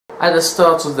At the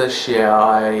start of this year,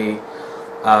 I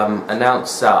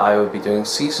announced that I would be doing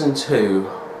Season 2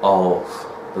 of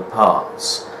the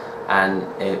parts, and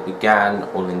it began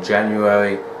all in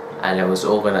January and it was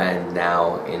all going to end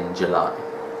now in July.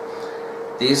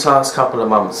 These last couple of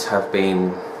months have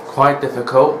been quite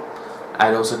difficult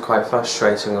and also quite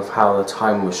frustrating of how the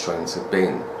time restraints have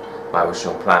been. My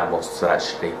original plan was to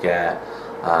actually get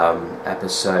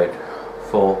episode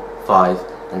 4, 5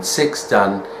 and 6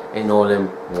 done in all in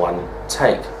one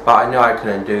take, but I knew I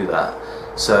couldn't do that,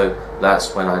 so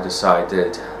that's when I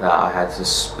decided that I had to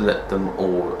split them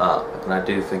all up, and I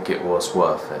do think it was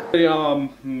worth it.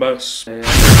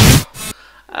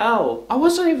 Ow, I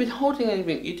wasn't even holding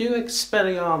anything. You do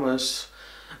Expelliarmus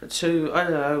to, I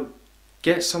don't know,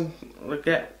 get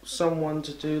someone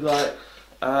to do like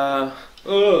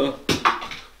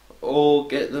or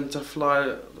get them to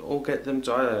fly, or get them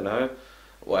to, I don't know,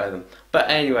 whatever. But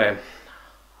anyway,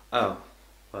 oh,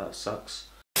 well, that sucks.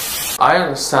 I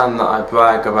understand that I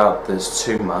brag about this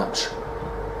too much,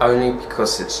 only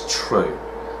because it's true.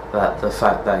 That the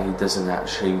fact that he doesn't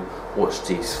actually watch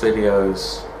these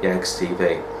videos,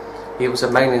 YegsTv. He was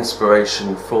a main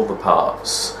inspiration for the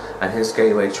parts, and his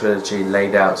Gateway trilogy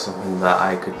laid out something that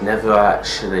I could never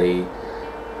actually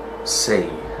see.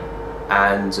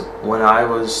 And when I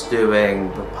was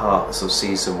doing the parts of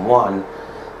Season 1,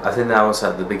 I think that was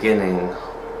at the beginning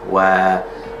where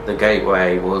the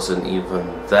Gateway wasn't even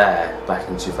there back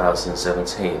in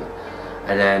 2017.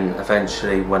 And then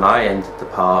eventually when I ended the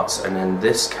parts and then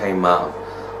this came up,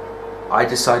 I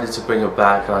decided to bring it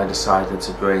back, and I decided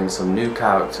to bring some new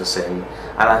characters in,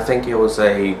 and I think it was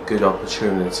a good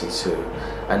opportunity to,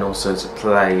 and also to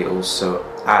play also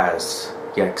as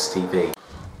YegsTv.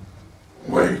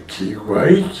 Wakey,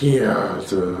 wakey,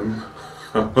 Adam.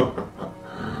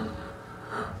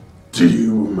 Do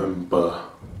you remember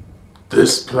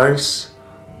this place?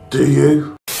 Do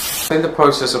you? I think the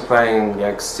process of playing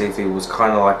YegsTv was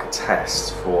kind of like a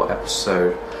test for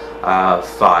episode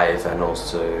 5 and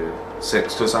also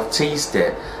 6, because I've teased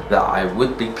it that I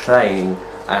would be playing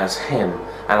as him,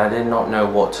 and I did not know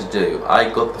what to do. I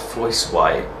got the voice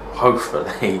right,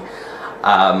 hopefully,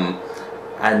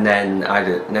 and then I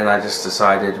just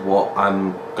decided what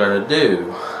I'm gonna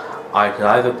do. I could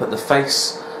either put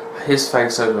his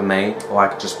face over me, or I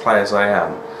could just play as I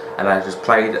am. And I just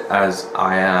played as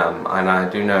I am, and I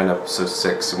do know in episode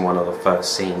 6, in one of the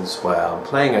first scenes where I'm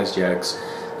playing as Yegs,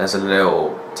 there's a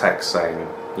little text saying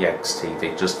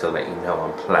YegsTv, just to let you know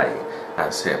I'm playing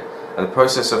as him. And the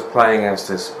process of playing as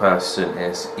this person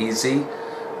is easy,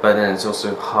 but then it's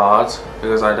also hard,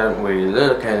 because I don't really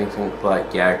look anything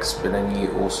like Yegs, but then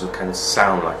you also can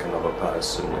sound like another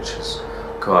person, which is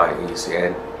quite easy.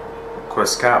 And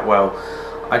Chris Catwell,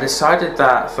 I decided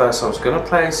that at first I was going to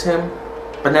play as him,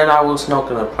 but then I was not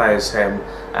going to play as him,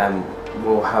 and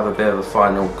we'll have a bit of a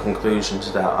final conclusion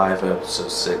to that, either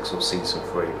episode 6 or season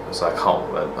 3, because I can't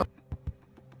remember.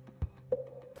 I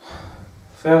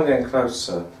feel I'm getting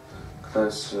closer,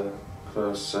 closer,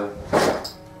 closer.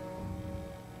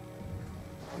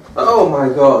 Oh my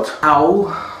god! Ow!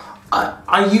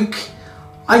 Are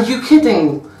you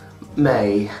kidding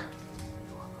me,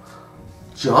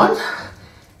 John?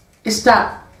 Is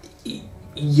that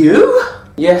you?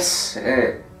 Yes,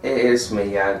 it is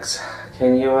me, Yags.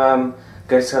 Can you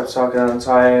get up so I can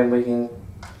untie and we can,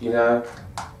 you know,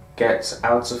 get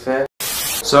out of here?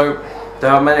 So,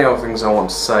 there are many other things I want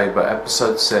to say, but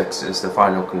episode 6 is the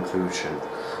final conclusion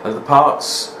of the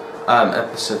parts.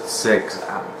 Episode 6,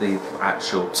 the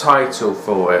actual title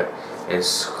for it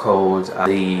is called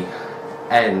The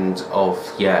End of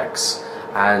Yegs,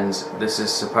 and this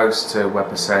is supposed to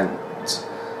represent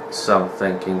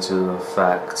something into the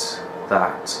fact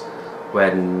that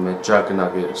when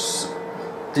McJuggernuggets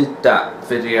did that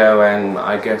video, and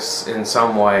I guess in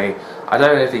some way, I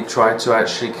don't know if he tried to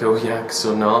actually kill Yegs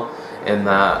or not in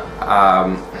that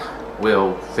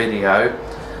Will video,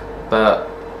 but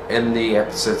in the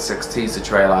episode 6 teaser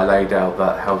trailer I laid out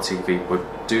that HellTV would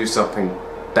do something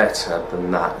better than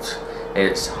that.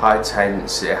 It's high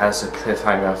tense, it has a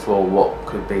cliffhanger for what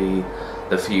could be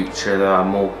the future, there are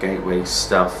more Gateway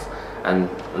stuff, and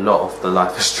a lot of the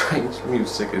Life is Strange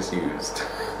music is used.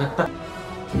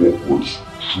 What was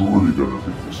truly gonna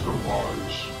be his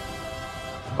demise?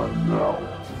 And now,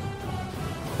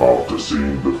 after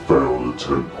seeing the failed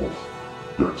attempt of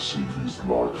YegsTv's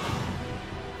life,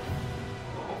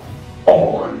 I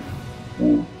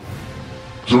will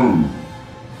do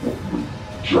what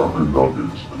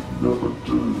McJuggernuggets could never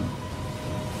do.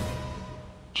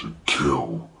 To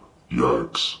kill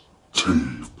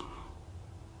YegsTv.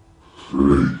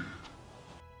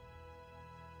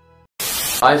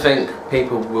 I think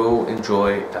people will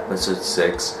enjoy episode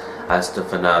 6 as the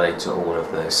finale to all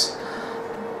of this,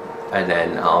 and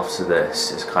then after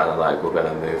this it's kind of like we're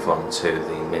going to move on to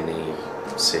the mini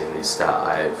series that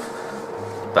I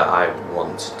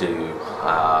want to do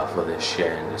for this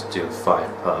year, and just do a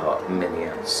 5-part mini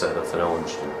episode of an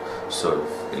orange sort of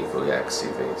evil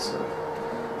YegsTv. So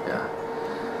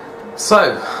yeah.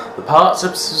 So the parts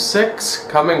episode 6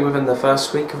 coming within the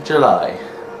first week of July.